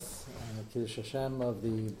Kiddush Hashem of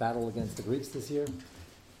the battle against the Greeks this year.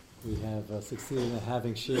 We have succeeded in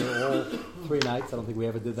having shir all 3 nights. I don't think we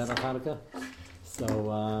ever did that on Hanukkah.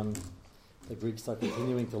 So the Greeks are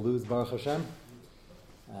continuing to lose, Baruch Hashem.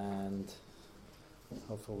 And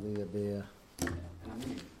hopefully it'll be a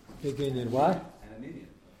big Indian. What? And an Indian.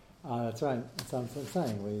 That's right. That's what I'm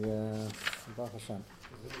saying. Baruch Hashem.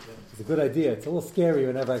 It's a good idea. It's a little scary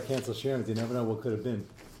whenever I cancel shirim. You never know what could have been.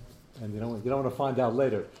 And you don't want to find out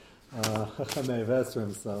later. So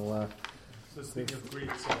speaking of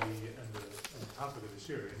Greeks and the topic of the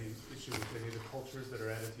shir, any issue with any of the cultures that are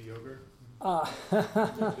added to yogurt?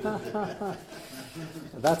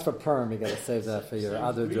 That's for Perm. You got to save that for your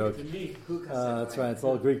other joke. That's right. It's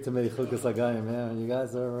all Greek to me. Chukas Agayim. Yeah, you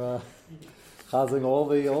guys are chazing all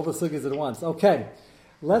the sugis at once. Okay.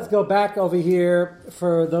 Let's go back over here.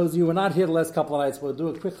 For those of you who were not here the last couple of nights, we'll do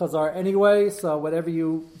a quick chazar anyway. So whatever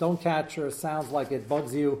you don't catch or sounds like it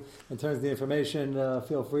bugs you in terms of the information,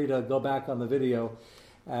 feel free to go back on the video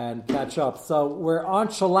and catch up. So we're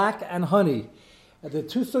on shellac and honey. The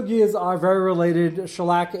two sugiyas are very related.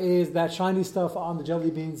 Shellac is that shiny stuff on the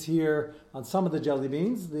jelly beans here, on some of the jelly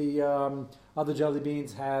beans. The other jelly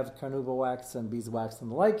beans have carnauba wax and beeswax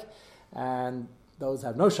and the like, and those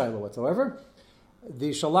have no shiloh whatsoever.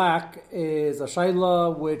 The shellac is a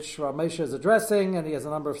shayla which Ramesha is addressing, and he has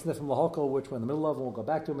a number of sniffim lahokal, which we're in the middle of, and we'll go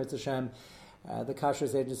back to Mitzvah Shem. The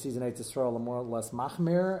kashrus agencies in Eretz Yisrael are more or less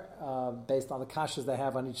machmir, based on the kashrus they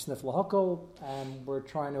have on each sniff lahokal, and we're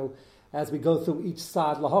trying to, as we go through each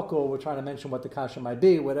sad lahokal, we're trying to mention what the kashrus might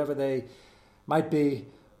be, whatever they might be,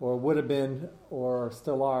 or would have been, or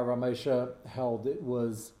still are. Ramesha held it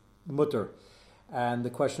was mutter, and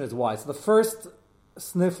the question is why. So the first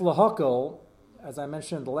sniff lahokal, as I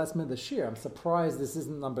mentioned the last minute of the shir, I'm surprised this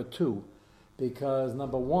isn't number 2, because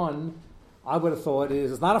number 1, I would have thought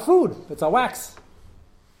it's not a food, it's a wax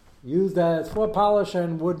used as floor polish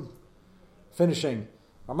and wood finishing.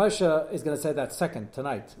 Ramesha is going to say that second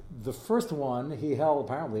tonight. The first one he held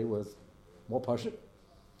apparently was more pashut,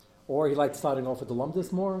 or he liked starting off with the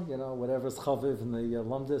lumdis more, whatever's chaviv in the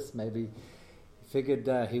lumdis. Maybe he figured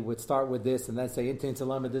he would start with this and then say, intin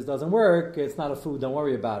salam, this doesn't work, it's not a food, don't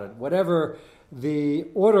worry about it. Whatever the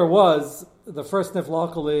order was, the first sniff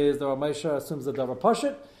local is the Ramesha assumes the davar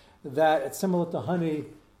pashut, that it's similar to honey,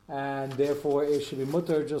 and therefore it should be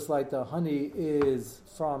mutter, just like the honey is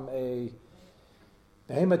from a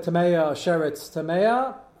behema tameya, a sheretz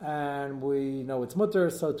tameya, and we know it's mutter,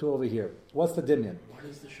 so too over here. What's the dimyan? What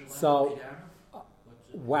is the shellac made out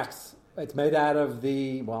of? Wax. It's made out of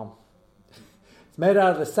it's made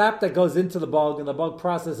out of the sap that goes into the bug, and the bug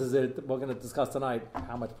processes it. We're going to discuss tonight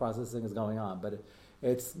how much processing is going on, but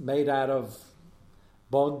it's made out of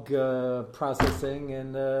bug processing,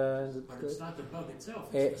 and but it's not the bug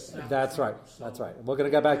itself. That's right. That's right. We're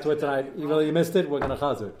going to get back to it tonight. Even though you missed it, we're going to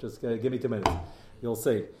chazir. Just give me 2 minutes. You'll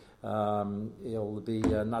see. You'll be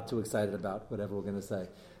not too excited about whatever we're going to say.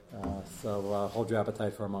 So hold your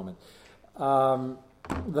appetite for a moment.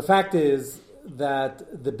 The fact is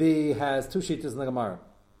that the bee has 2 shittas in the Gemara.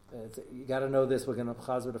 You got to know this. We're going to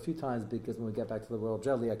chazir it a few times, because when we get back to the royal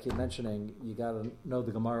jelly, I keep mentioning you got to know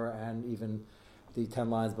the Gemara and even the 10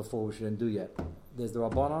 lines before, we shouldn't do yet. There's the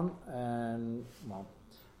Rabbanon, and I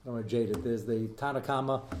don't want to jade it. There's the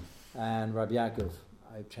Tanakama and Rabbi Yaakov.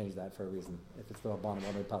 I changed that for a reason. If it's the Rabbanon,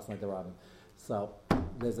 I'm passing like the Rabbin. So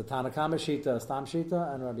there's the Tanakama Shita, Stam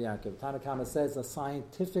Shita, and Rabbi Yaakov. Tanakama says a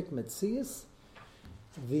scientific mitzias.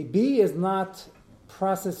 The bee is not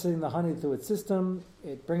processing the honey through its system.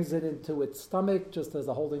 It brings it into its stomach, just as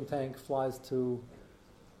a holding tank flies to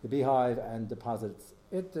the beehive and deposits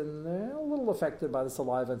it, and they're a little affected by the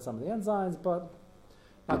saliva and some of the enzymes, but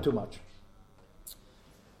not too much.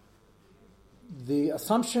 The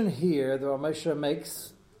assumption here the Ramesha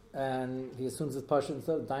makes, and he assumes it's pashut,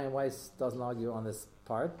 so Diane Weiss doesn't argue on this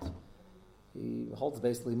part. He holds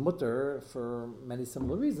basically mutter for many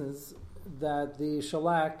similar reasons, that the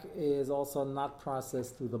shellac is also not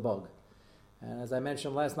processed through the bug. And as I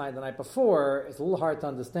mentioned last night and the night before, it's a little hard to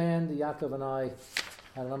understand. Yaakov and I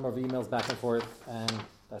had a number of emails back and forth, and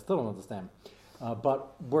I still don't understand.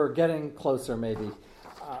 But we're getting closer, maybe.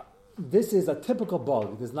 This is a typical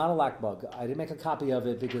bug. This is not a lac bug. I didn't make a copy of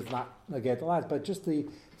it because not again the lac, but just the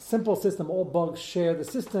simple system. All bugs share the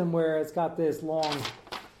system where it's got this long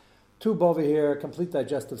tube over here, complete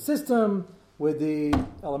digestive system with the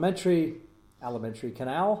alimentary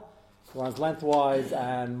canal, runs lengthwise,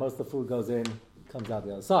 and most of the food goes in, comes out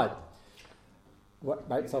the other side. What,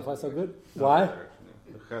 right? So far, so good. Why?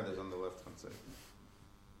 The head is on the left-hand side.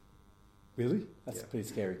 Really? That's pretty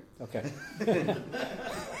scary. Okay.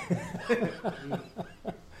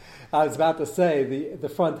 I was about to say the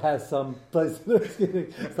front has some place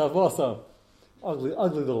stuff also. Ugly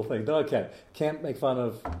little thing. But okay, can't make fun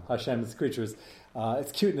of Hashem's creatures.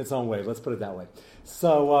 It's cute in its own way. Let's put it that way.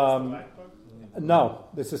 So no,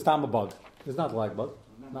 this is Stama bug. It's not the lag bug.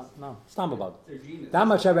 No, Stama bug. That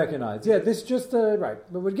much I recognize. Yeah, this is just right.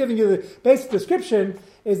 But we're giving you the basic description.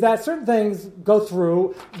 Is that certain things go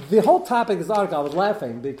through the whole topic of this article? I was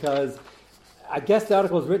laughing because I guess the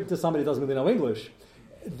article was written to somebody who doesn't really know English.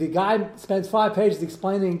 The guy spends 5 pages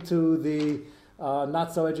explaining to the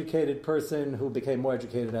not so educated person who became more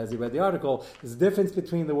educated as he read the article, there's a difference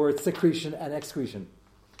between the words secretion and excretion,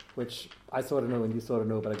 which I sort of knew and you sort of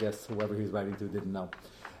knew, but I guess whoever he was writing to didn't know.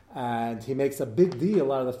 And he makes a big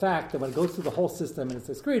deal out of the fact that when it goes through the whole system and it's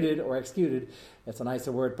excreted or executed, that's a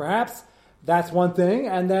nicer word perhaps, that's one thing,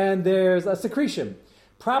 and then there's a secretion.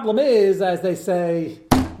 Problem is, as they say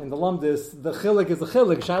in the Lumdis, the chilik is a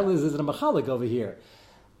chilik, Shilas is a machalik over here.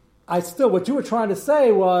 What you were trying to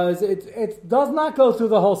say was it does not go through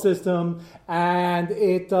the whole system and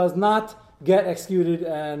it does not get executed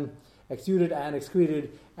and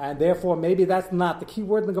excreted, and therefore maybe that's not, the key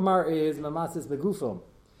word in the Gemara is mamatzis begufim.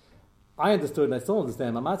 I understood and I still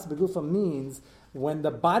understand. Mamatzis begufim means when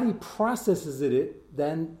the body processes it,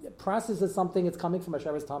 then it processes something, it's coming from a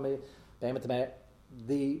sheretz tameh, behemoth tameh,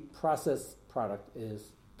 the processed product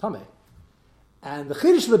is tameh. And the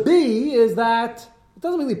chiddush of the bee is that it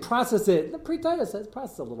doesn't really process it. The Pre-Torah says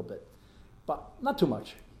process a little bit, but not too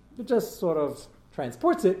much. It just sort of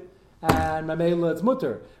transports it, and Mamela it's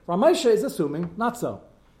mutter. Ramesha is assuming not so.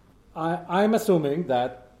 I'm assuming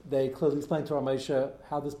that they clearly explained to Ramesha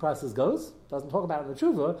how this process goes. Doesn't talk about it in the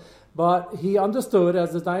Tshuva, but he understood,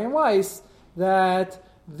 as does Diane Weiss, that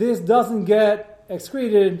this doesn't get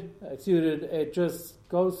exuded. It just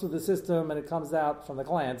goes through the system and it comes out from the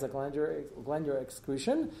glands, a glandular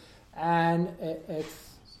excretion. And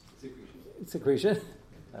it's secretion.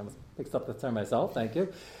 I almost mixed up the term myself, thank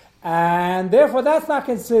you. And therefore that's not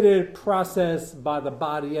considered processed by the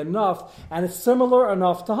body enough, and it's similar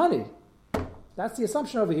enough to honey. That's the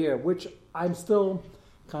assumption over here, which I'm still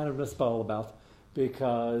kind of mispelled about,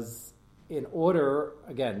 because in order,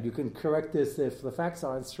 again, you can correct this if the facts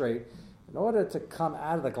aren't straight, in order to come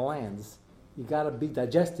out of the glands, you got to be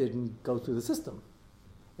digested and go through the system.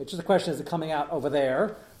 It's just a question, is it coming out over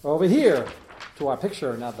there or over here to our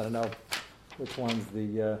picture, now that I know which one's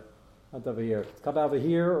the not over here. It's come out over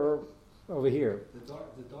here or over here. The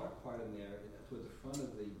dark part in there, towards the front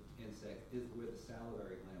of the insect, is where the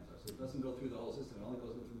salivary glands are. So it doesn't go through the whole system. It only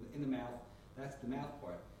goes in the mouth. That's the mouth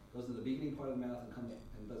part. It goes to the beginning part of the mouth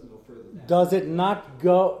and doesn't go further down. Does it not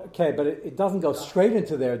go? Okay, but it doesn't go straight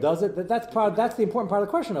into there, does it? That's the important part of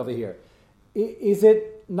the question over here. Is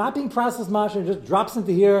it not being processed much and it just drops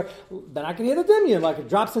into here? Then I can hear the dimion, like it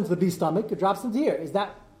drops into the bee's stomach, it drops into here. Is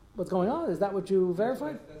that what's going on? Is that what you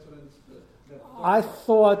verified? That's what I understood. I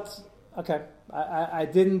thought, okay, I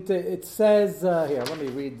didn't, it says, here, let me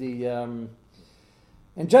read the,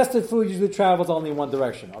 ingested food usually travels only in one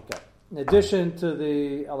direction, okay. In addition to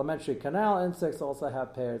the alimentary canal, insects also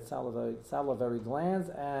have paired salivary glands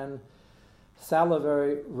and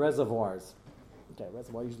salivary reservoirs. Okay,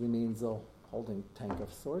 reservoir usually means a holding tank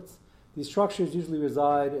of sorts. These structures usually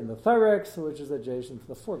reside in the thorax, which is adjacent to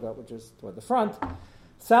the foregut, which is toward the front.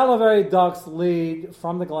 Salivary ducts lead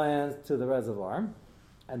from the glands to the reservoir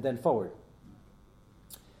and then forward.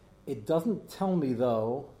 It doesn't tell me,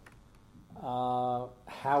 though,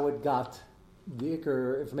 how it got the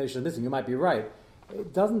Iker information missing. You might be right.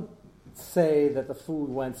 It doesn't say that the food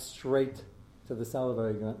went straight to the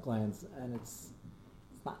salivary glands, and it's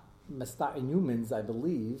not in humans, I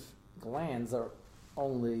believe. Glands are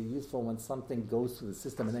only useful when something goes through the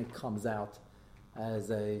system and then comes out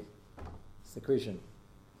as a secretion.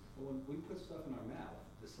 Well, when we put stuff in our mouth,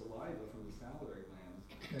 the saliva from the salivary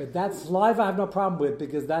glands. But that saliva I have no problem with,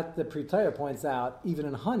 because that the Pre-Torah points out, even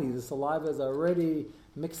in honey, the saliva is already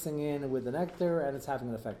mixing in with the nectar and it's having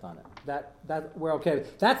an effect on it. That we're okay.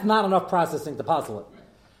 That's not enough processing to puzzle it. Right.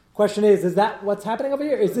 Question is that what's happening over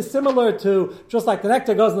here? Is this similar to, just like the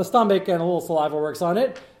nectar goes in the stomach and a little saliva works on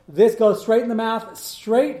it, this goes straight in the mouth,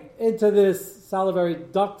 straight into this salivary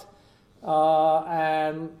duct,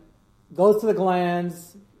 and goes to the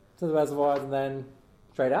glands, to the reservoirs, and then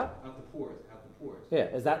straight out? Out the pores. Yeah,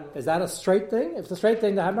 is that a straight thing? If it's a straight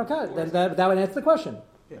thing, they have no cut. Then that would answer the question.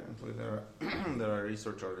 Yeah, actually there are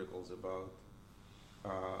research articles about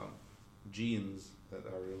genes that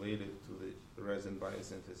are related to the resin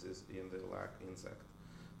biosynthesis in the lac insect.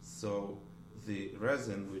 So the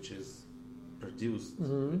resin, which is produced,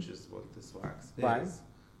 which is what this wax right,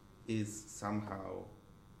 is somehow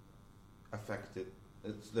affected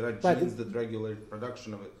There are Right. genes that regulate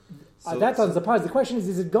production of it. That doesn't surprise. The question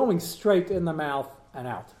is it going straight in the mouth and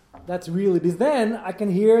out? That's really, because then I can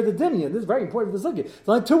hear the dimion. This is very important for the sugya. It's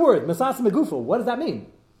only 2 words, masas megufu. What does that mean?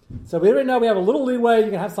 So we already know we have a little leeway. You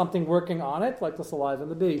can have something working on it, like the saliva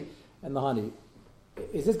and the bee and the honey.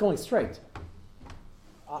 Is this going straight?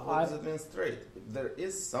 What does it mean straight? There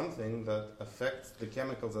is something that affects the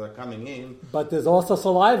chemicals that are coming in. But there's also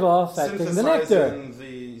saliva affecting the nectar.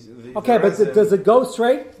 The Okay, but resin. does it go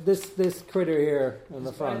straight? This critter here in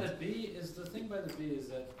the front. By the bee is the thing by the bee is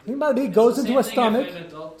that The thing by the bee it's goes the into a same thing stomach. If an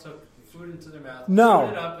adult took food into their mouth, No.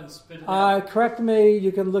 chewed it up and spit it out. Correct me.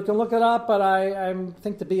 You can look it up, but I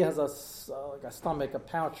think the bee has like a stomach, a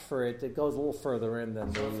pouch for it. It goes a little further in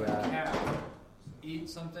than So if the. a cow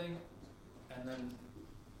eats something and then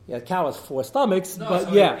Cow has 4 stomachs, no, but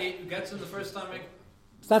so yeah. it gets in the first stomach.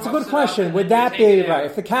 That's a puffs good it up, question. and Would then you that take be it out right?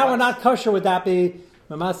 If the cow were once. not kosher, would that be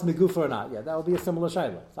mamas megufa or not? Yeah, that would be a similar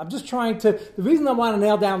shayla. I'm just trying to. The reason I want to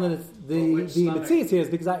nail down the which stomach? mitzias here is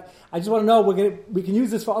because I just want to know we can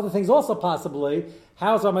use this for other things also possibly.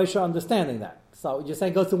 How is Ramesha understanding that? So you're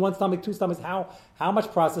saying it goes to 1 stomach, 2 stomachs. How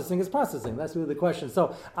much processing is processing? That's really the question.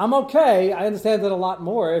 So I'm okay. I understand it a lot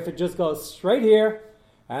more if it just goes straight here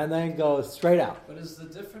and then goes straight out. But is the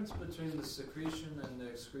difference between the secretion and the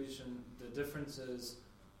excretion? The difference is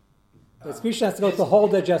The excretion has to go to the whole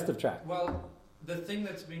digestive tract. well, the thing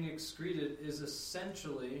that's being excreted is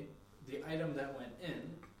essentially the item that went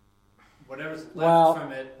in, whatever's left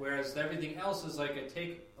from it, whereas everything else is like I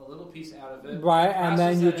take a little piece out of it, Right, and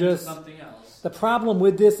then process you it into just something else. The problem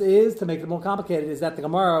with this is, to make it more complicated, is that the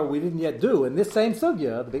Gemara we didn't yet do. In this same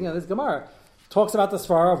sugya, at the beginning of this Gemara, talks about the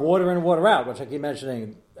svara of water in and water out, which I keep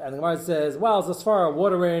mentioning. And the Gemara says, well, it's a svara,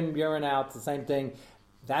 water in, urine out, it's the same thing.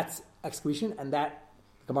 That's excretion, and that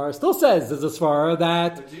the Gemara still says there's a svara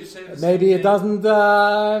that But do you say the maybe same it thing? doesn't,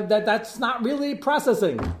 that's not really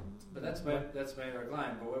processing. But that's by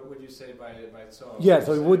line. But what would you say by itself? Yeah,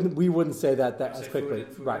 so we wouldn't say that Would you as say quickly. food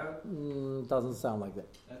in, food Right. out? Doesn't sound like that.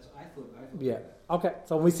 That's I thought Yeah. that. Okay.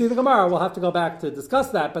 So when we see the Gemara, we'll have to go back to discuss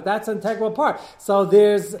that, but that's an integral part. So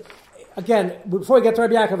there's, again, before we get to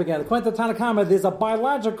Rabbi Yaakov again, according to Tanakama, there's a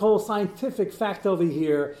biological, scientific fact over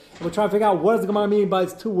here, and we're trying to figure out what does the Gemara mean by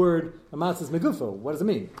its 2-word Amasis Megufo. What does it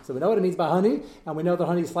mean? So we know what it means by honey, and we know that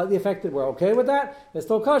honey is slightly affected. We're okay with that. It's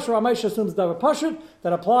still kosher. Ramesh assumes the pashut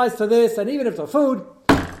that applies to this, and even if the food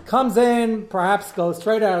comes in, perhaps goes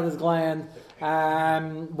straight out of this gland,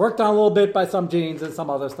 worked on a little bit by some genes and some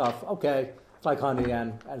other stuff. Okay, it's like honey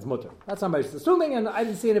and it's mutter. That's how I'm assuming, and I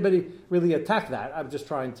didn't see anybody really attack that. I'm just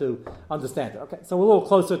trying to understand it. Okay, so we're a little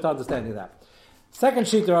closer to understanding that. Second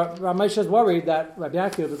sheet, Ramesh is worried that Rabbi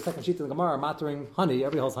Yaakov, the second sheet in the Gemara, mattering honey.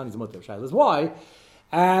 Every holds honey is mutter. Shaila is why,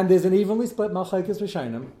 and there's an evenly split malchekes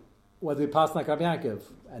rishonim whether we pass like Rabbi Yaakov,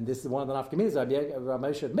 and this is one of the nafkaminas.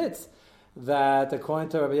 Ramesh admits that according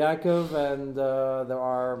to Rabbi Yaakov, and there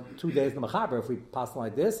are 2 days in the Mechaber, if we pass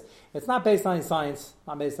like this, it's not based on any science,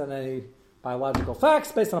 not based on any biological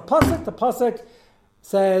facts, based on a pasuk. The pasuk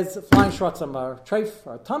says flying shrotzim are treif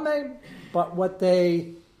or tameh, but what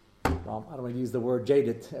they, well, I don't want to use the word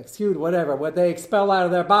jaded, exude, whatever, what they expel out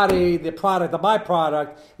of their body, the product, the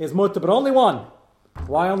byproduct, is mutter, but only one.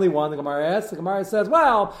 Why only one? The Gemara asks. The Gemara says,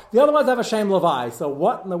 well, the other ones have a shem levi. So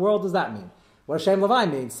what in the world does that mean? What does shem levi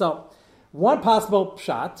mean? So one possible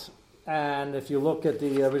shot, and if you look at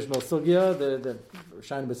the original sugya, the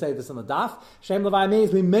Rishonim would say this on the daf, shem levi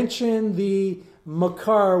means we mention the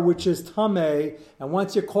makar, which is tameh, and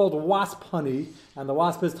once you're called wasp honey, and the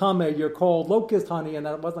wasp is tameh, you're called locust honey, and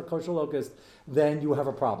that wasn't kosher locust, then you have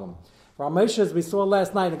a problem. Ramesh, as we saw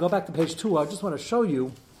last night, and go back to page 2, I just want to show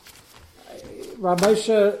you, Ramesh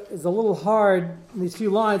is a little hard in these few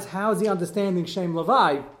lines. How is he understanding Shem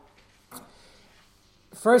Levi?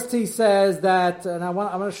 First, he says that, and I'm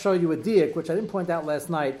going to show you a diak, which I didn't point out last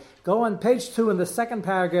night. Go on page 2 in the second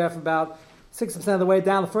paragraph, about 60% of the way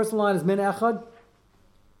down. The first line is min echad.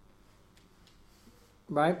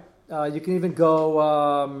 Right? You can even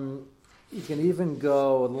go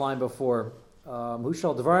the line before.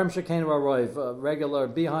 Hushal devarim shekein raroiv. Regular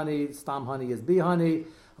bee honey, stam honey is bee honey.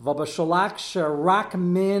 V'b'shalak sherak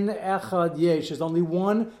min echad yesh. There's only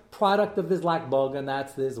one product of this lac bug, and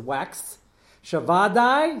that's this wax.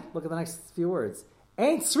 Shavadai. Look at the next few words.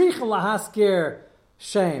 Ain't tzricha lahaskir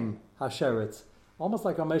shem hasheret. Almost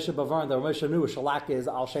like Ramesha Bavar, the Ramesha knew shalak is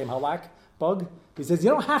al shem halak bug. He says you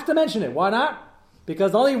don't have to mention it. Why not?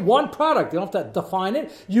 Because only one product. You don't have to define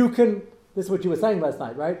it. You can. This is what you were saying last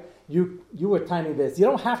night, right? You were timing this. You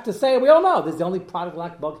don't have to say it. We all know this is the only product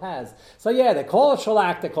lac bug has. So yeah, they call it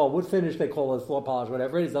shellac, they call it wood finish, they call it floor polish,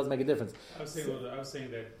 whatever it is. Doesn't make a difference. I was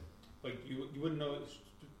saying that, like you wouldn't know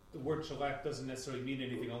the word shellac doesn't necessarily mean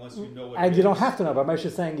anything unless you know what and you don't have to know. But Moshe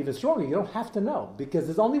is saying even stronger, you don't have to know because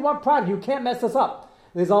there's only one product. You can't mess this up.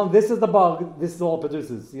 This is the bug. This is all it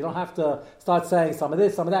produces. You don't have to start saying some of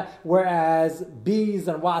this, some of that. Whereas bees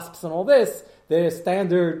and wasps and all this, there's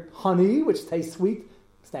standard honey, which tastes sweet.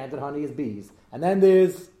 Standard honey is bees. And then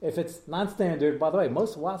there's, if it's non-standard, by the way,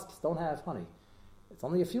 most wasps don't have honey. It's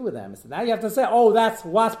only a few of them. So now you have to say, oh, that's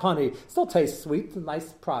wasp honey. Still tastes sweet,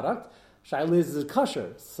 nice product. Shaila is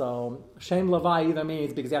kosher. So Shem Levi either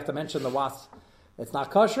means because you have to mention the wasp, it's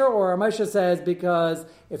not kosher, or Moshe says because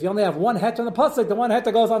if you only have one het in the pasuk, the one het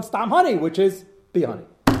goes on stam honey, which is bee honey.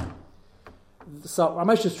 So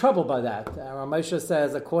Ramesh is troubled by that. And Ramesh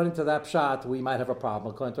says, according to that pshat, we might have a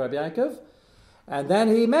problem, according to Rabbi Yankov. And then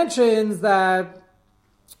he mentions that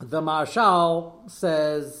the Marshal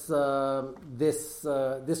says this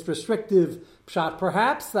restrictive pshat,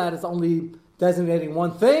 perhaps, that is only designating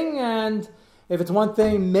one thing, and if it's one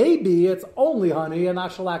thing, maybe it's only honey and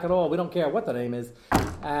not shellac at all. We don't care what the name is,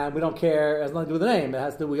 and we don't care, it has nothing to do with the name. It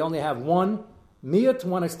has to, we only have one miyut,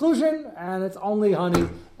 one exclusion, and it's only honey,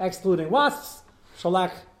 excluding wasps,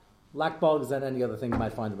 shellac, lac bugs, and any other thing you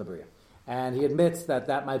might find in the Bria. And he admits that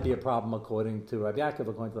that might be a problem according to Rabbi Yaakov,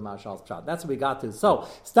 according to the Marshal's pshat. That's what we got to. So,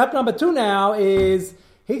 step number 2 now is,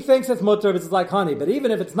 he thinks it's mutter, it's like honey, but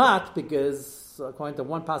even if it's not, because according to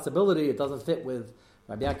one possibility, it doesn't fit with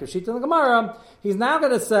Rabbi Yaakov Shita in the Gemara, he's now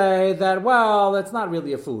going to say that, well, it's not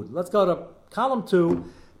really a food. Let's go to column 2,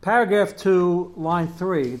 paragraph 2, line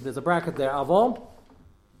 3. There's a bracket there. Avol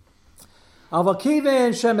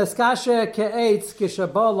kivin shemeskashe ke'etz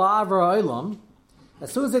kishabo la'avra olam.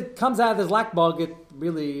 As soon as it comes out of this lac bug, it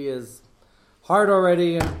really is hard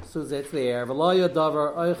already, and as soon as it's there, v'lo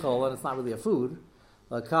yodavar oichel, and it's not really a food.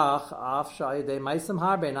 L'kach af shayidei meisim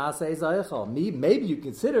harbe nase oichel. Maybe you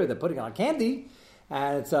consider that putting it on candy,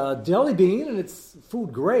 and it's a jelly bean, and it's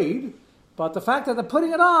food grade, but the fact that they're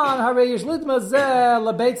putting it on, hareyish lidma zeh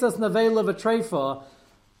lebeitzas nevela v'treifa,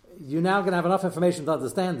 you're now going to have enough information to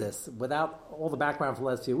understand this. Without all the background for the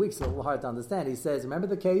last few weeks, it's a little hard to understand. He says, remember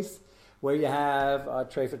the case where you have a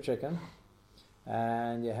tray for chicken,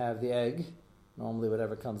 and you have the egg. Normally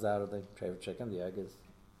whatever comes out of the tray for chicken, the egg is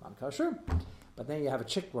non-kosher. But then you have a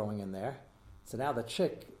chick growing in there. So now the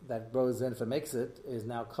chick that grows in, if it makes it, is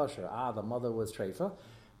now kosher. The mother was treifa.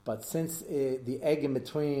 But since the egg in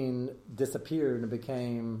between disappeared and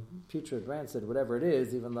became putrid, rancid, whatever it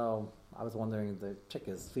is, even though I was wondering the chick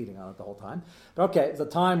is feeding on it the whole time. But okay, it's a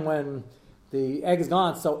time when the egg is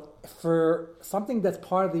gone. So for something that's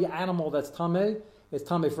part of the animal that's tameh, it's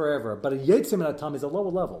tameh forever. But a yetzim and a tameh is a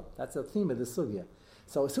lower level. That's the theme of this sugya.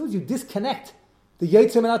 So as soon as you disconnect the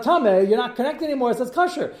yetzim and a tameh, you're not connected anymore. It says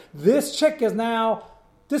kosher. This chick is now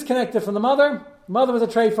disconnected from the mother. Mother was a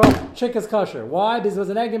treifa. Chick is kosher. Why? Because there was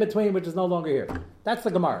an egg in between, which is no longer here. That's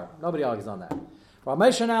the Gemara. Nobody argues on that.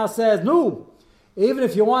 Ramesha now says, no. Even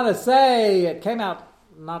if you want to say it came out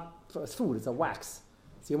not as food, it's a wax.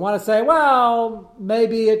 So you want to say, well,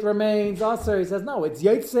 maybe it remains also. He says, no, it's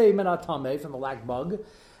Yetzei min hatameh from the lac bug,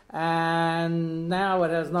 and now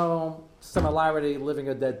it has no similarity, living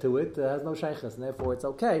or dead, to it. It has no sheikhs, and therefore it's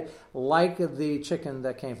okay, like the chicken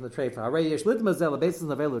that came from the treifa. Harei yesh lidma zeh lebetzas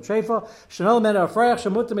nevelu treifa, shenol men afreich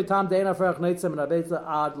shemuta mitam dein afreich neitzem min habetza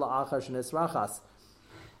ad la'achar shenis rachas.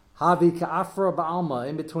 Havi ka'afra ba'alma.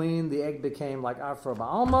 In between, the egg became like afra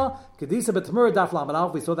ba'alma. Kedisa b'tamur daf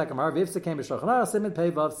lamanal. We saw that Gemara. V'ifsa came b'shochanah. Simin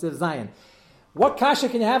peivav siv zayin. What kasha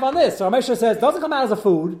can you have on this? So Ramesha says, it doesn't come out as a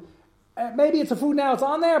food. Maybe it's a food now, it's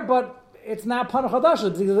on there, but it's now panach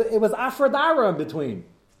hadash. It was afra dara in between.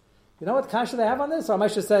 You know what kasha they have on this? So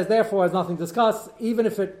Ramesha says, therefore, there's nothing to discuss. Even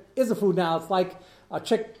if it is a food now, it's like a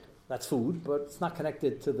chick. That's food, but it's not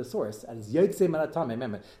connected to the source. And it's yetzei min hatameh.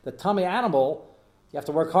 Remember, the tummy animal, you have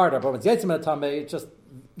to work harder, but when it's yetzim and tameh, it's just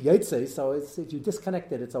yetzim, so if you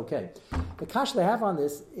disconnect it, it's okay. The kash they have on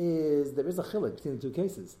this is, there is a chiluk between the two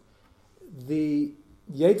cases. The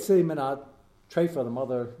yetzim and treifa, the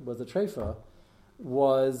mother was a treifa,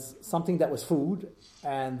 was something that was food,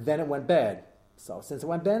 and then it went bad. So since it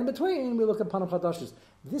went bad in between, we look at panam chadashis.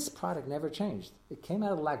 This product never changed. It came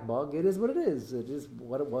out of the lac bug. It is what it is. It is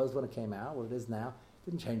what it was when it came out, what it is now.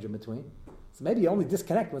 It didn't change in between. So maybe you only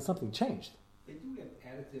disconnect when something changed. They do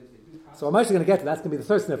have additives. They do. So I'm actually going to get to that's going to be the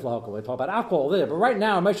third sniff lahokal. We talk about alcohol there, but right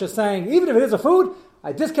now I'm actually saying even if it is a food,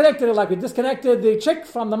 I disconnected it like we disconnected the chick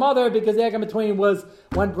from the mother because the egg in between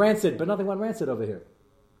went rancid, but nothing went rancid over here.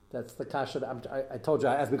 That's the kasha. I told you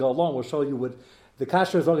as we go along, we'll show you what the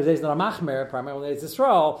kasha is organization of Machmer, primarily it's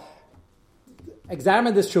Israel.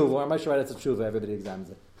 Examine this tshuva. I'm not sure it's a tshuva. Everybody examines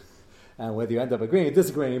it, and whether you end up agreeing or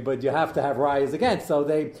disagreeing, but you have to have rayas against. So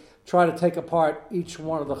they try to take apart each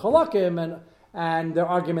one of the halakim and their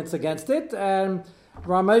arguments against it. And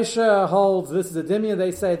Ramesha holds this is a dimya.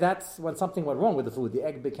 They say that's when something went wrong with the food. The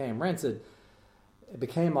egg became rancid. It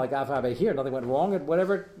became like Avabe here. Nothing went wrong. And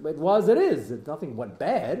whatever it was, it is. Nothing went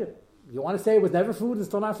bad. You want to say it was never food and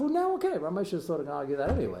still not food now? Okay, Ramesha is sort of going to argue that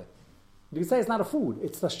anyway. You can say it's not a food.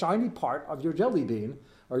 It's the shiny part of your jelly bean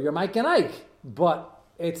or your Mike and Ike, but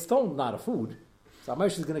it's still not a food. So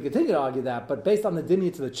Ramesha is going to continue to argue that, but based on the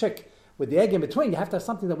dimya to the chick with the egg in between, you have to have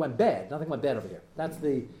something that went bad. Nothing went bad over here. That's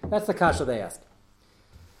the kasha they ask.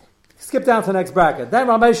 Skip down to the next bracket. Then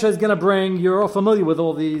Ramesha is going to bring, you're all familiar with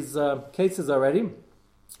all these cases already.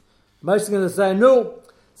 Ramesha is going to say, no,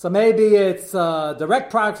 so maybe it's direct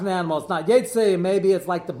product from the animal. It's not yetzi. Maybe it's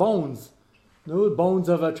like the bones. No, bones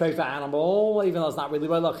of a treifa animal, even though it's not really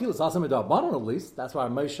roila achila. It's also midarbanan at least. That's why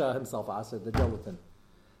Ramesha himself asked the gelatin.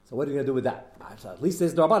 So what are you going to do with that? So at least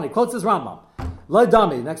it's darbanan. He quotes his Rambam. Lo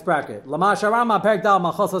dami, next bracket. Lamasha Rambam perik dal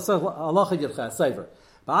machos halacha yircha sever.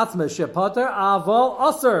 Ba'atzma shepater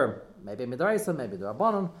aval aser. Maybe midraisa, maybe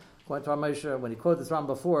darbanan. According to Ramesha, when he quoted this Rambam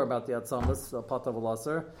before about the atzamas pater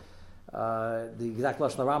v'laser, the exact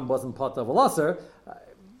lashon of Rambam wasn't pater v'laser.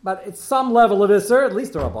 But it's some level of Isser, at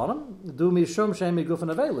least the Rabbanim. Do mishum shem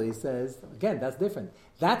migufan avela. He says, again, that's different.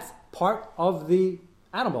 That's part of the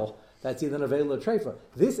animal. That's either an avela or treifa.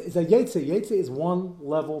 This is a yetzi. Yetzi is one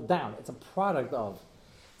level down. It's a product of.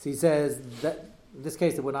 So he says that in this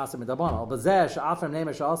case it would not say midabana. Bazesh afem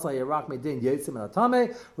neimesh also yirak medin yetzi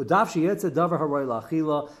minatame udaf sheyetzi davar haroy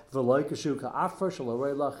lachila v'loy kashu ka'afar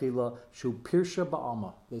shalaroy lachila shu pirsha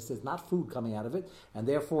ba'alma. This is not food coming out of it, and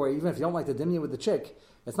therefore even if you don't like the dimya with the chick,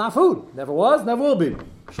 it's not food. Never was, never will be.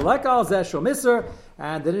 Shellac al zeh shel miser,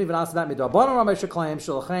 and they didn't even answer that. Midarbanan Ramesha claims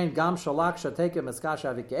shelachain gam shalak shateke miskash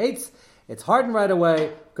avik eitz. It's hardened right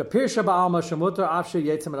away. Kapir shaba alma shemuter afshe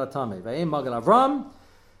yetzim atame. Ve'im magen Avram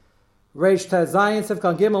reish tezayin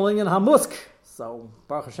sivkan gimel inyan hamusk. So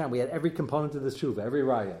Baruch Hashem, we had every component of this tshuva, every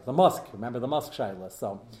raya. The musk, remember the musk shayla.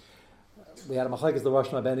 So we had a machlekes the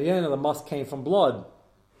Rosh and the musk came from blood.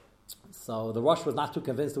 So the Rosh was not too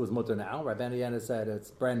convinced it was mutter now. Rabbi Yana said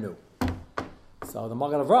it's brand new. So the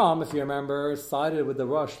Magen Avram, if you remember, sided with the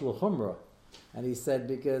Rosh l'chumra. And he said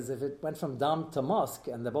because if it went from dam to musk,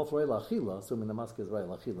 and they're both roy lachila, assuming the musk is roy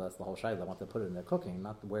lachila, that's the whole shayla. I want to put it in their cooking,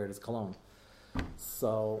 not where it is cologne.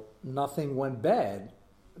 So nothing went bad.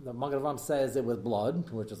 The Magen Avram says it was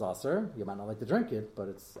blood, which is aser. You might not like to drink it, but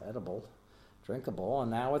it's edible, drinkable.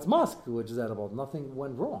 And now it's musk, which is edible. Nothing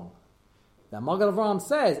went wrong. Now, Magen Avram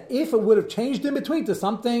says, if it would have changed in between to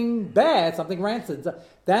something bad, something rancid,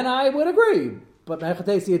 then I would agree. But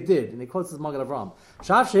Mechatesi it did, and he quotes his Magen Avram.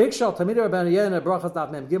 Shav sheikshal tamid Rabbeinu Yena brachas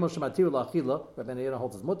daf mem gimel shematir la'achila. Rabbeinu Yena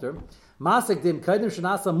holds his mutter. Masik dim kaidim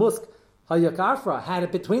shenasa musk hayakarfra. Had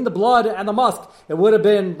it between the blood and the musk, it would have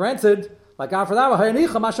been rancid. Like after that,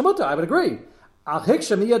 hayanicha mashamutter. I would agree. Al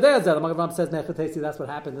hiksha miyadeh. The Magen Avram says Mechatesi. That's what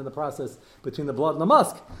happened in the process between the blood and the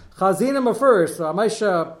musk. Chazinim refers. So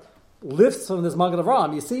Ramesha lifts from this Magen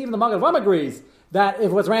Avram. You see, even the Magen Avram agrees that if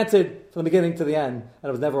it was rancid from the beginning to the end, and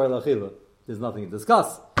it was never roy lachila, there's nothing to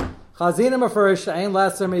discuss. Chazinim refers ain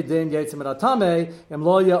laser medin yetzi minatame im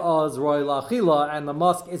lo ya'oz roy lachila, and the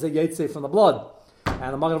musk is a yetzi from the blood.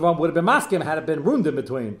 And the Magen Avram would have been maskim had it been ruined in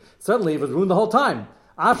between. Certainly, it was ruined the whole time.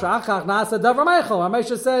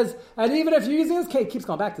 Ramesha says, and even if you're using his cake, keeps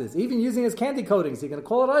going back to this, even using his candy coatings, you're going to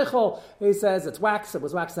call it eichel. He says it's wax. It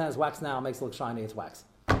was wax then, it's wax now. It makes it look shiny. It's wax.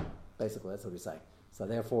 Basically, that's what he's saying. So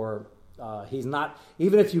therefore, he's not,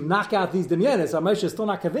 even if you knock out these demyenes, Ramesha is still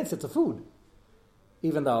not convinced it's a food.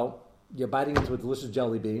 Even though you're biting into a delicious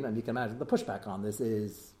jelly bean, and you can imagine the pushback on this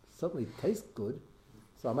is, certainly tastes good.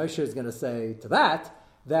 So Ramesha is going to say to that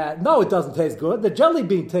no, it doesn't taste good. The jelly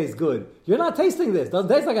bean tastes good. You're not tasting this. It doesn't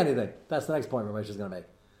taste like anything. That's the next point Ramesha is going to make.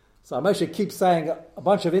 So Ramesha keeps saying a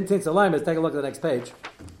bunch of intents and limas. Take a look at the next page.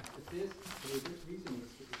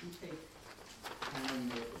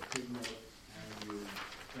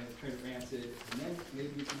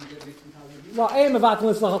 Well,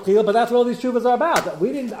 but that's what all these shuvas are about.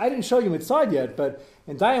 I didn't show you inside yet, but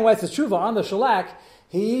in Diane Weitz's shuva on the shellac,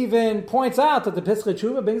 he even points out that the Pesach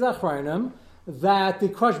shuva brings achronim that the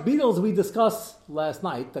crushed beetles we discussed last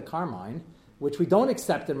night, the carmine, which we don't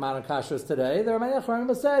accept in modern kashrus today, there are many achronim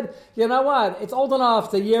who said, you know what, it's old enough,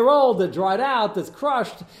 it's a year old, it's dried out, it's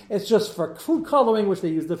crushed, it's just for food coloring, which they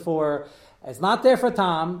used it for. It's not there for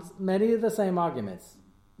tam. Many of the same arguments.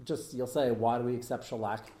 Just, you'll say, why do we accept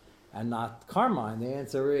shellac and not carmine? The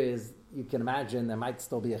answer is, you can imagine there might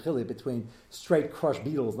still be a chili between straight crushed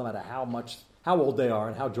beetles, no matter how old they are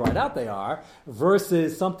and how dried out they are,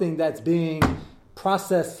 versus something that's being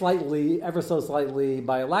processed slightly, ever so slightly,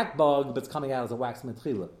 by a lac bug, but it's coming out as a wax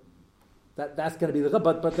mitchila. That's going to be the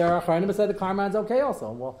but there are Chayim who say the Karman's okay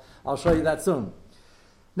also. Well, I'll show you that soon.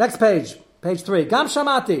 Next page 3. Gam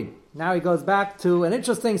Shamati. Now he goes back to an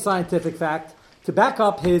interesting scientific fact to back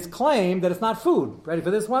up his claim that it's not food. Ready for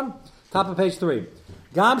this one? Top of page 3.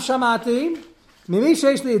 Gam Shamati. Mimi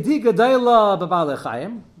Sheish Li'edi Gedayla B'Balei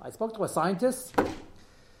Chayim. I spoke to a scientist.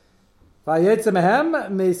 Vayetze Mehem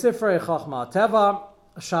Me'Sifrei Chachma Teva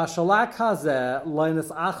Shashalak Hazeh Loinis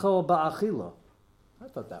Achel Ba'achila. I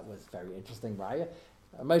thought that was very interesting, Raya.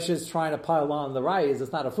 Moshe is trying to pile on the rayas,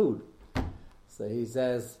 it's not a food. So he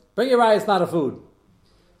says, bring your rayas, it's not a food.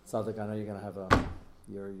 Sounds like I know you're going to have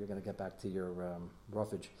you're going to get back to your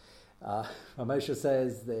roughage. Moshe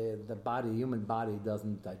says the body, human body,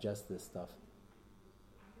 doesn't digest this stuff.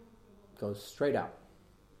 It goes straight out.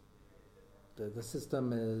 The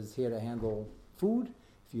system is here to handle food.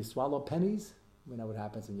 If you swallow pennies, we know what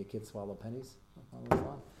happens when your kids swallow pennies.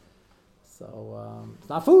 So it's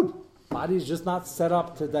not food. Body's just not set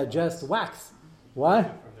up to digest wax.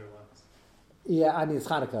 What? Yeah, I mean it's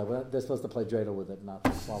Hanukkah. They're supposed to play dreidel with it, not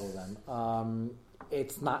swallow them.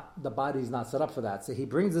 It's not. The body's not set up for that. So he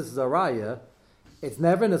brings this as a raya. It's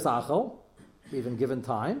never nisachel, even given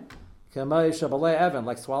time. Like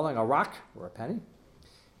swallowing a rock or a penny.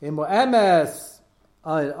 So Moshe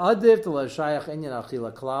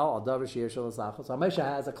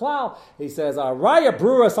has a klal. He says, a raya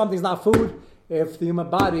brura, something's not food. If the human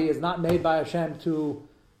body is not made by Hashem to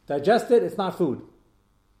digest it, it's not food.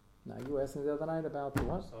 Now, you were asking the other night about the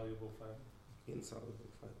what? Insoluble fiber. Insoluble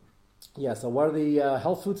fiber. Yeah, so what do the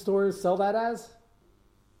health food stores sell that as?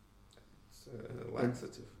 It's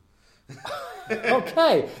laxative.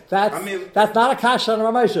 Okay, that's not a kasha on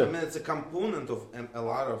Ramosha. I mean, it's a component of a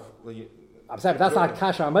lot of... I'm saying, but that's not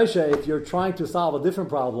kasha on Ramosha if you're trying to solve a different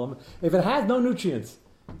problem. If it has no nutrients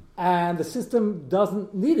and the system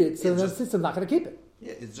doesn't need it, so the system's not going to keep it.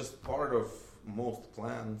 Yeah, it's just part of most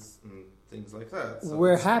plants and things like that. So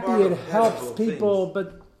we're happy it helps people,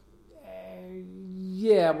 but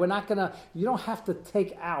we're not going to... You don't have to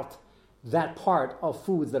take out that part of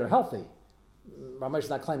foods that are healthy. Ramesh is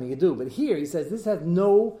not claiming you do, but here he says this has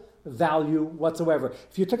no value whatsoever.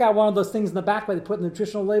 If you took out one of those things in the back where they put a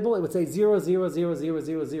nutritional label, it would say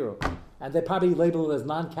 0,0,0,0,0, and they probably label it as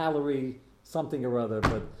non-calorie something or other,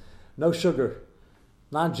 but no sugar,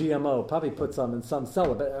 non-GMO. Probably put some in some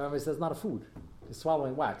seller, but Ramesh says it's not a food. He's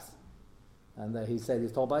swallowing wax, and he said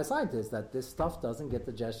he's told by a scientist that this stuff doesn't get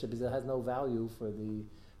digestion because it has no value for the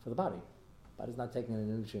body. The body's not taking any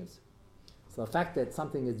nutrients. So the fact that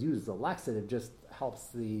something is used as a laxative just helps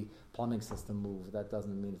the plumbing system move. That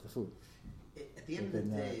doesn't mean it's a food. At the end of the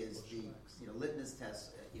day, is the litmus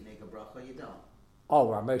test. You make a bracha, you don't. Oh,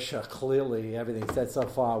 Ramosha, clearly everything said so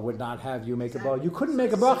far would not have you make a bracha. You couldn't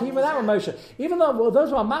make a bracha even without Ramosha. Even though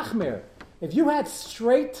those were machmir. If you had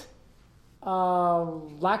straight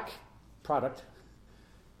lac product,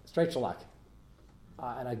 straight shellac,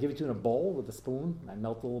 and I give it to you in a bowl with a spoon, and I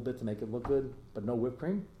melt a little bit to make it look good, but no whipped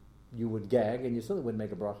cream, you would gag, and you still wouldn't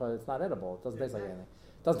make a bracha. It's not edible. It doesn't taste like anything.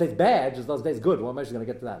 It doesn't taste bad, just doesn't taste good. Well, I'm actually going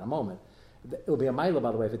to get to that in a moment. It would be a maila,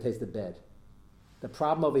 by the way, if it tasted bad. The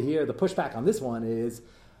problem over here, the pushback on this one is,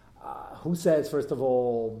 who says, first of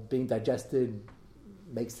all, being digested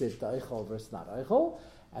makes it eichel versus not eichel?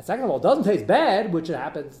 And second of all, it doesn't taste bad, which it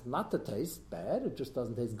happens not to taste bad. It just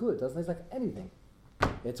doesn't taste good. It doesn't taste like anything.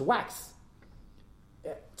 It's wax.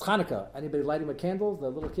 It's Hanukkah. Anybody lighting with candles? The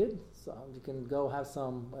little kid? So you can go have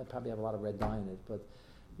some. I probably have a lot of red dye in it, but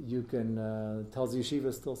you can. Tells Yeshiva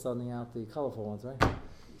is still sending out the colorful ones, right?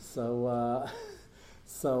 So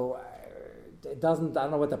it doesn't. I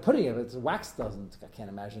don't know what they're putting in it. It's wax. Doesn't. I can't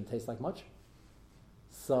imagine it tastes like much.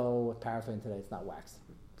 So paraphrasing today, it's not wax.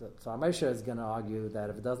 So Amesha is going to argue that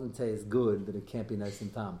if it doesn't taste good, then it can't be nice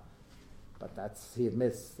and tam. But he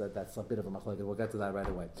admits that that's a bit of a machlokes. We'll get to that right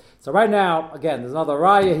away. So right now, again, there's another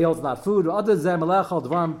raya. He holds not food.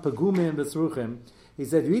 He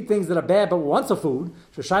said, you eat things that are bad, but once a food.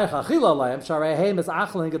 If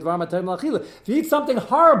you eat something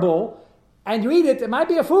horrible and you eat it, it might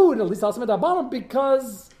be a food, at least also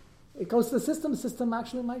because it goes to the system. The system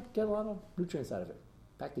actually might get a lot of nutrients out of it.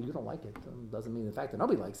 The fact that you don't like it doesn't mean the fact that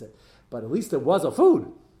nobody likes it. But at least it was a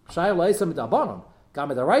food. And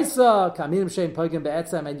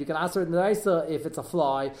you can answer it in the Raisa if it's a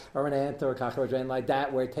fly or an ant or a cockroach or anything like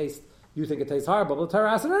that, where you think it tastes horrible. But the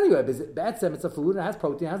Torah asks it anyway, because it's a food and it has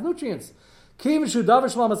protein, it has nutrients. And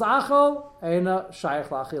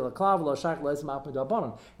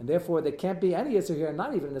therefore there can't be any issue here,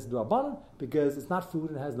 not even in this Durabanan, because it's not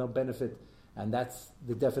food and it has no benefit. And that's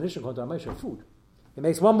the definition of food. He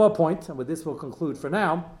makes one more point, and with this we'll conclude for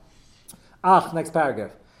now. Next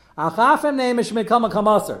paragraph.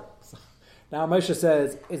 Now Moshe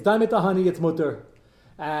says, it's done with the honey, it's mutter.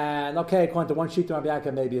 And okay, according to one sheet to Rabbi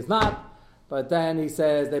Yaakov, maybe it's not. But then he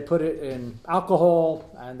says they put it in alcohol,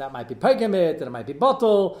 and that might be pegamit, and it might be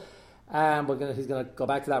bottle. And he's going to go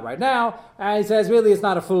back to that right now. And he says, really, it's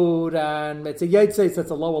not a food, and it's a yetzes,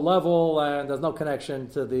 it's a lower level, and there's no connection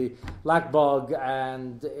to the lack bug,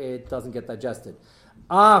 and it doesn't get digested.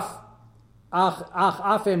 Even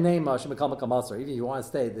if you want to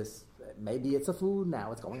stay this, maybe it's a food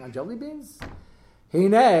now. It's going on jelly beans.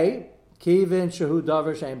 Hine kivin shehu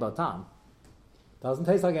davar shein batam. Doesn't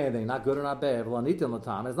taste like anything, not good or not bad.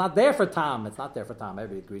 It's not there for tam. It's not there for tam.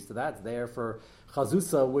 Everybody agrees to that. It's there for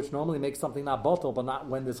chazusa, which normally makes something not bottle, but not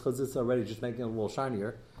when this chazusa already just making it a little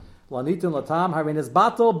shinier. Lanitin latam harin is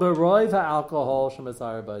bottle beroiv alcohol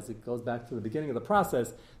shemasarabas. It goes back to the beginning of the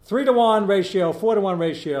process. 3-to-1 ratio, 4-to-1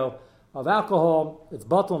 ratio of alcohol. It's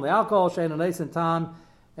bottle in the alcohol. Shein and and tam.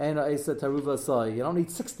 And taruva soy. You don't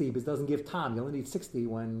need 60 because it doesn't give tam. You only need 60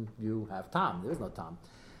 when you have tam. There is no tam.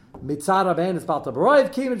 Mitzara ben is balta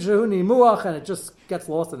baroiv kimin shehuni muach, and it just gets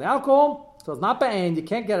lost in the alcohol. So it's not ba'ain, you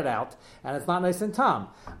can't get it out, and it's not nice and tam.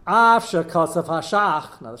 Af shekasaf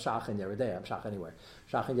hashach. Now the shach in Yeridea, shach anywhere.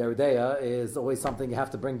 Shach in Yeridea is always something you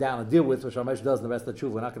have to bring down and deal with, which Ramesh does in the rest of the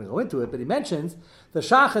tshuva. We're not going to go into it, but he mentions the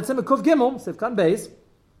shach in Simon Kuf Gimel, Sivkan Beis.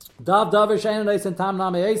 Dav davar shein nice and tam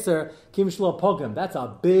name eser kim shlo pogim. That's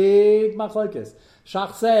a big machlokes.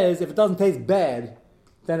 Shach says if it doesn't taste bad,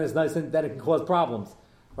 then it's nice and then it can cause problems.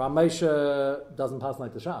 Ramesha doesn't pass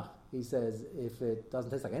like the shach. He says if it doesn't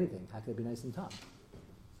taste like anything, how can it be nice and tam?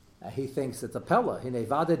 He thinks it's a pella. And he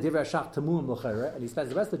spends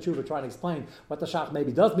the rest of the tshuva trying to explain what the shach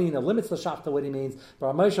maybe does mean, and limits the shach to what he means.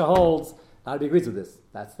 But Ramesha holds, not he agrees with this.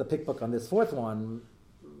 That's the pickbook on this fourth one.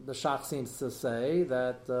 The shach seems to say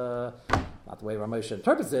that, not the way Ramesha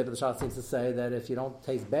interprets it, but the shach seems to say that if you don't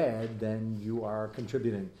taste bad, then you are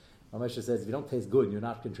contributing. Ramesha says if you don't taste good, you're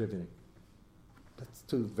not contributing. That's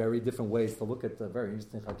two very different ways to look at the very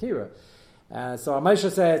interesting Hakira. So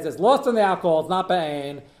Ramesha says it's lost in the alcohol, it's not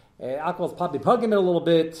ba'ain. Alcohol is probably pugging it a little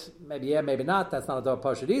bit. Maybe yeah, maybe not. That's not a dor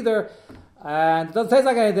pashut either. And it doesn't taste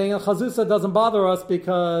like anything. And chazusa doesn't bother us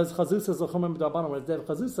because chazusa is a chumim b'darbanan when it's dead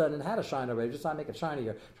chazusa and it had a shine already. Just trying to make it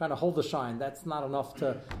shinier, trying to hold the shine. That's not enough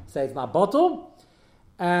to say it's not bottle.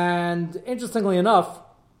 And interestingly enough,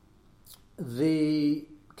 the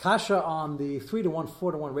kasha on the 3-to-1,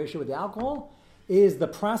 4-to-1 ratio with the alcohol is the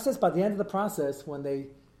process. By the end of the process, when they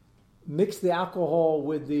mix the alcohol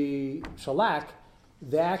with the shellac,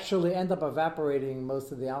 they actually end up evaporating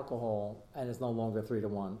most of the alcohol, and it's no longer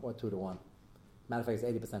 3-to-1 or 2-to-1. Matter of fact,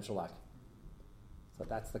 it's 80% shellac. So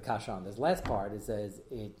that's the kasha on this last part. It says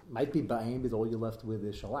it might be ba'im, but all you're left with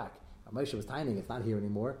is shellac. Moshe was timing, it's not here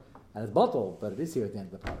anymore, and it's bottled, but it is here at the end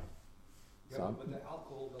of the product. Yeah, So, but the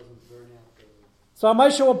alcohol doesn't burn out. So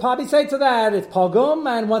Moshe will probably say to that, it's pogum,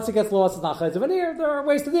 and once it gets lost, it's not chayz of veneer. There are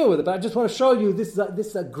ways to deal with it, but I just want to show you, this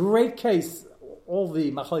is a great case. All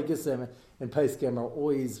the machlokes and Peskim are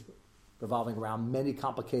always revolving around many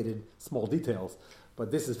complicated small details.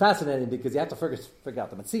 But this is fascinating because you have to figure out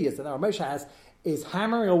the Metzias. And Rav Moshe is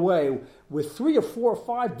hammering away with 3 or 4 or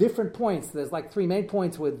 5 different points. There's like 3 main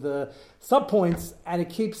points with sub-points, and it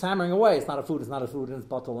keeps hammering away. It's not a food, and it's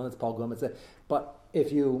bottle, and it's pogum. But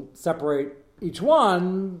if you separate each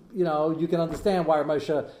one, you can understand why Rav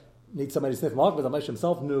Moshe needs somebody to sniff him off, because Rav Moshe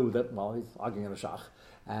himself knew that, he's arguing in a shach.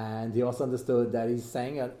 And he also understood that he's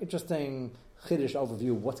saying an interesting Chiddush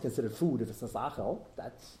overview of what's considered food if it's a sachel.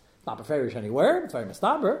 That's not beferish anywhere. It's very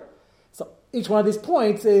mistaber. So each one of these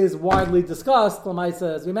points is widely discussed.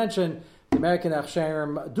 Lamaisa, as we mentioned, the American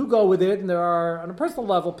Achsherim do go with it, and there are, on a personal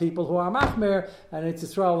level, people who are machmir, and it's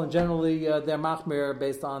Yisrael, and generally they're machmir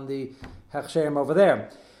based on the Achsherim over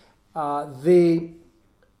there.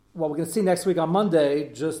 What we're going to see next week on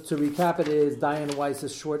Monday, just to recap it, is Diane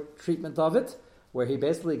Weiss's short treatment of it, where he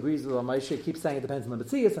basically agrees with Moshe, keeps saying it depends on the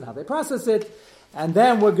Metzias and how they process it. And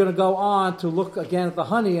then we're going to go on to look again at the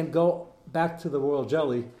honey and go back to the royal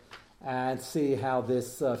jelly and see how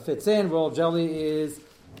this fits in. Royal jelly is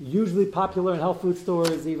usually popular in health food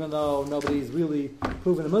stores, even though nobody's really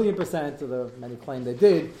proven 1,000,000%, or the many claim they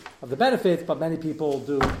did, of the benefits, but many people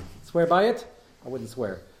do swear by it. I wouldn't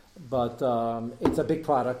swear. But it's a big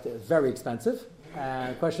product, it's very expensive.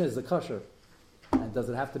 And the question is, the kosher? And does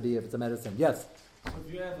it have to be if it's a medicine? Yes? So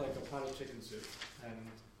if you have like a pot of chicken soup and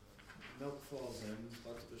milk falls in,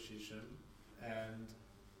 lots of shishim, and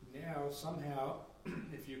now somehow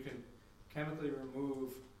if you can chemically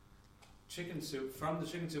remove chicken soup from the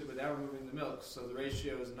chicken soup without removing the milk, so the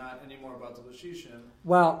ratio is not anymore about the shishim.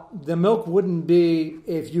 Well, the milk wouldn't be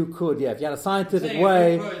if you could, if you had a scientific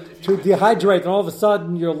way to dehydrate, and all of a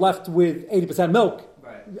sudden you're left with 80% milk.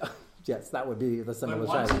 Right. yes, that would be the similar But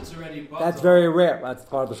once shayla. it's already bottled, That's very rare. That's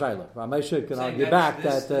part of the shayla. Ramesha can saying argue back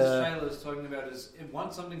this that. shayla is talking about is if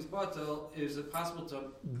once something's bottled, is it possible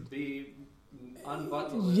to be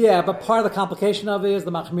unbottled? Yeah, but part of the complication of it is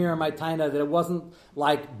the machmir and my taina that it wasn't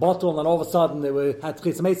like bottle and all of a sudden they had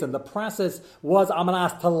tchis mason. The process was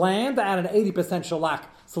amanas to land at an 80% shellac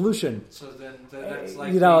solution. So then that's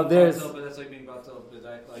like there's bottled, but that's like being bottled.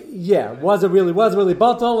 But was it really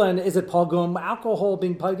bottle, and is it pogum? Alcohol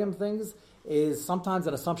being pogum things is sometimes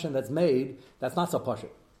an assumption that's made that's not so pashut.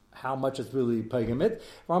 How much it's really pogum it.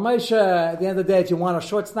 Ramesha, at the end of the day, if you want a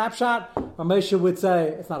short snapshot, Ramesha would say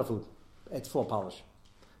it's not a food. It's full polish.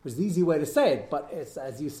 Which is the easy way to say it, but it's,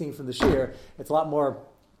 as you've seen from the shear, it's a lot more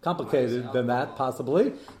complicated than that,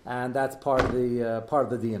 possibly, and that's part of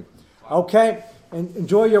the diyun. Okay,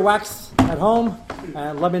 enjoy your wax at home,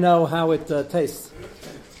 and let me know how it tastes.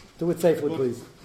 Do it safely, please.